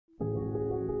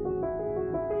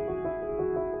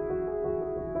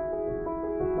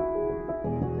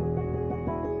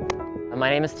My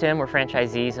name is Tim. We're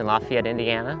franchisees in Lafayette,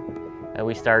 Indiana.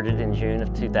 We started in June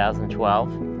of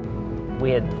 2012. We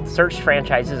had searched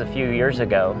franchises a few years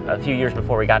ago, a few years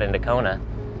before we got into Kona,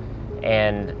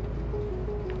 and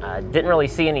didn't really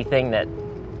see anything that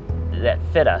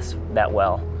fit us that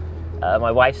well.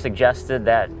 My wife suggested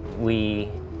that we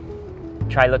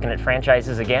try looking at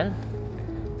franchises again.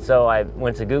 So I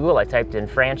went to Google, I typed in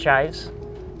franchise,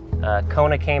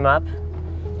 Kona came up,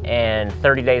 and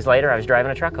 30 days later I was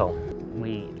driving a truck home.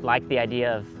 We liked the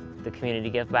idea of the community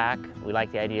give back. We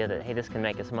liked the idea that, hey, this can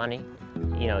make us money.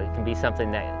 You know, it can be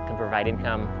something that can provide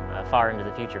income far into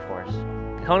the future for us.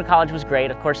 Kona College was great.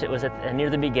 Of course, it was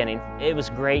near the beginning. It was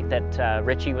great that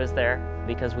Richie was there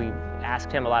because we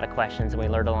asked him a lot of questions and we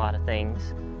learned a lot of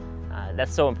things.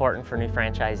 That's so important for new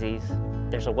franchisees.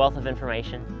 There's a wealth of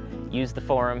information. Use the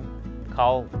forum,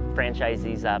 call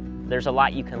franchisees up. There's a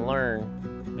lot you can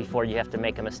learn before you have to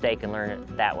make a mistake and learn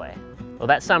it that way. Well,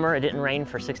 that summer it didn't rain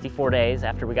for 64 days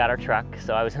after we got our truck,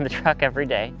 so I was in the truck every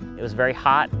day. It was very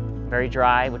hot, very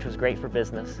dry, which was great for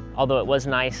business. Although it was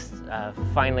nice,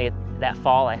 finally that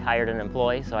fall I hired an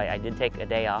employee, so I did take a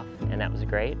day off, and that was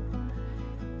great.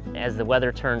 As the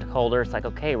weather turned colder, it's like,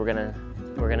 okay, we're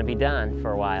gonna be done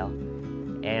for a while.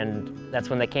 And that's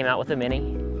when they came out with the Mini.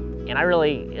 And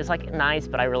it's like nice,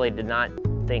 but I really did not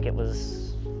think it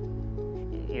was,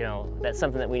 you know, that's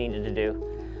something that we needed to do.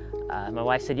 My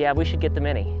wife said, yeah, we should get the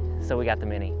Mini. So we got the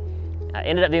Mini.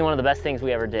 Ended up being one of the best things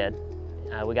we ever did.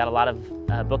 We got a lot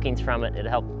of bookings from it. It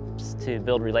helps to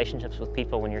build relationships with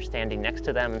people when you're standing next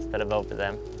to them instead of over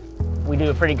them. We do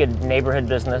a pretty good neighborhood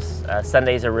business.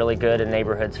 Sundays are really good in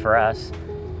neighborhoods for us.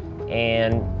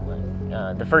 And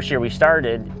the first year we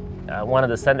started, one of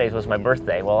the Sundays was my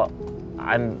birthday. Well,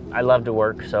 I love to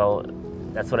work, so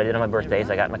that's what I did on my birthdays.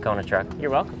 I got in a Kona truck.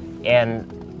 You're welcome. And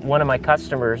one of my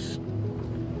customers,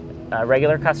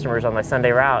 regular customers on my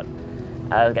Sunday route,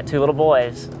 I've got two little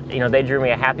boys. You know, they drew me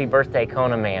a happy birthday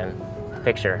Kona man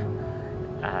picture.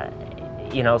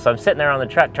 You know, so I'm sitting there on the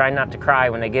truck trying not to cry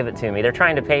when they give it to me. They're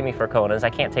trying to pay me for Konas. I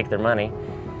can't take their money.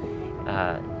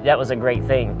 That was a great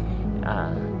thing.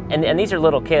 And these are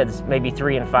little kids, maybe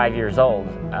 3 and 5 years old.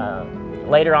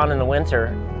 Later on in the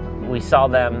winter, we saw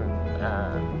them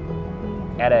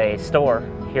at a store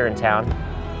here in town,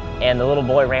 and the little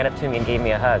boy ran up to me and gave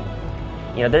me a hug.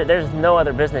 You know, there's no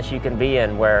other business you can be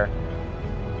in where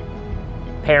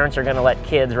parents are going to let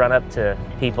kids run up to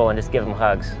people and just give them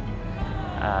hugs.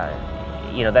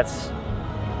 You know, that's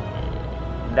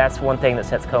one thing that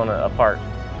sets Kona apart.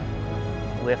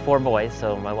 We have 4 boys,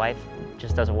 so my wife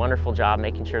just does a wonderful job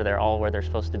making sure they're all where they're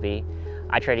supposed to be.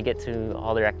 I try to get to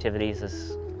all their activities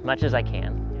as much as I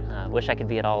can. Wish I could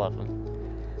be at all of them.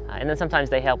 And then sometimes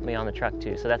they help me on the truck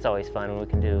too, so that's always fun when we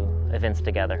can do events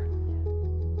together.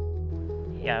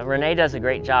 Yeah, Renay does a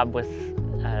great job with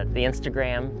the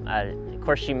Instagram. Of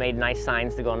course, she made nice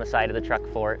signs to go on the side of the truck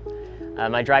for it.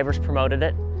 My drivers promoted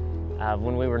it.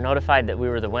 When we were notified that we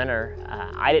were the winner,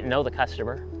 I didn't know the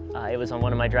customer. It was on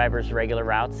one of my drivers' regular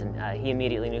routes, and he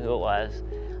immediately knew who it was.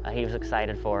 He was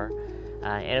excited for her.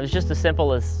 And it was just as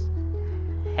simple as,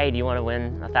 hey, do you want to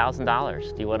win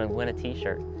 $1,000? Do you want to win a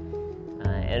t-shirt?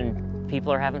 And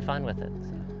people are having fun with it.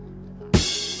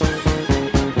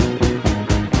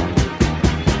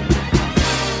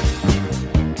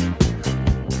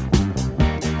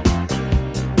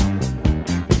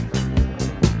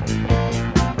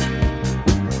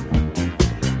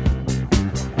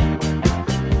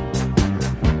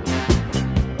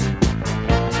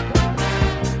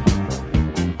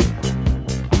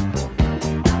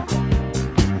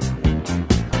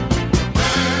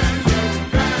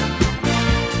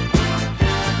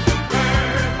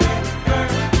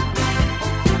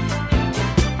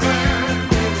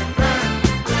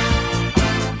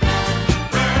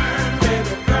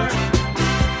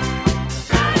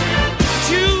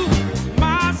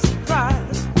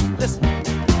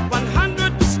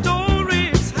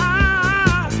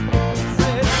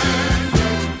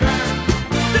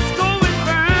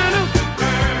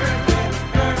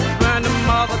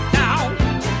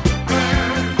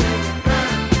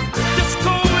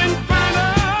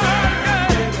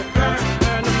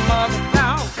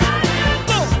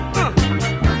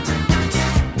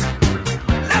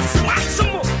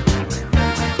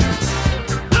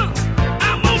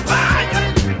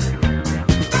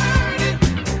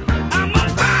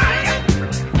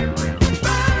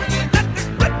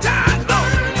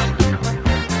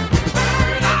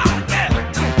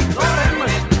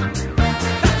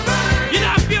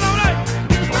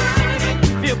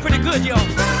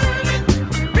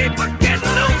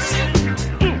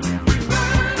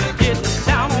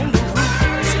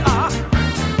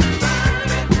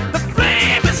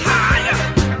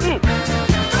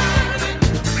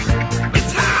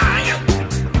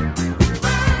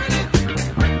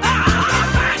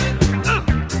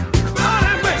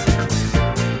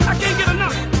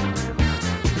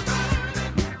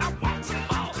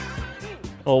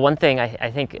 Well, one thing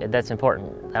I think that's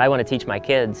important, that I want to teach my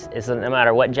kids, is that no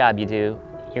matter what job you do,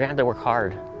 you're going to have to work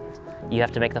hard. You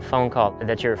have to make the phone call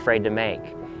that you're afraid to make.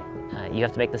 You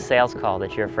have to make the sales call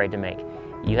that you're afraid to make.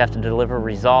 You have to deliver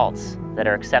results that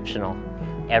are exceptional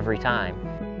every time.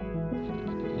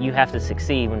 You have to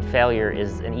succeed when failure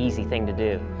is an easy thing to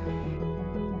do.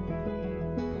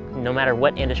 No matter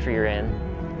what industry you're in,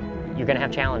 you're going to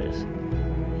have challenges.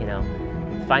 You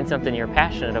know, find something you're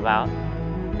passionate about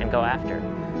and go after.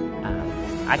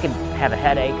 I could have a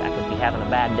headache, I could be having a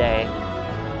bad day,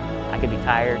 I could be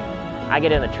tired. I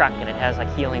get in the truck and it has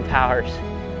like healing powers.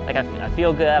 Like I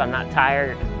feel good, I'm not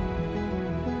tired,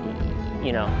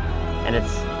 you know, and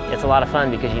it's a lot of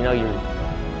fun because you know you're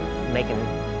making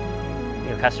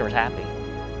your customers happy.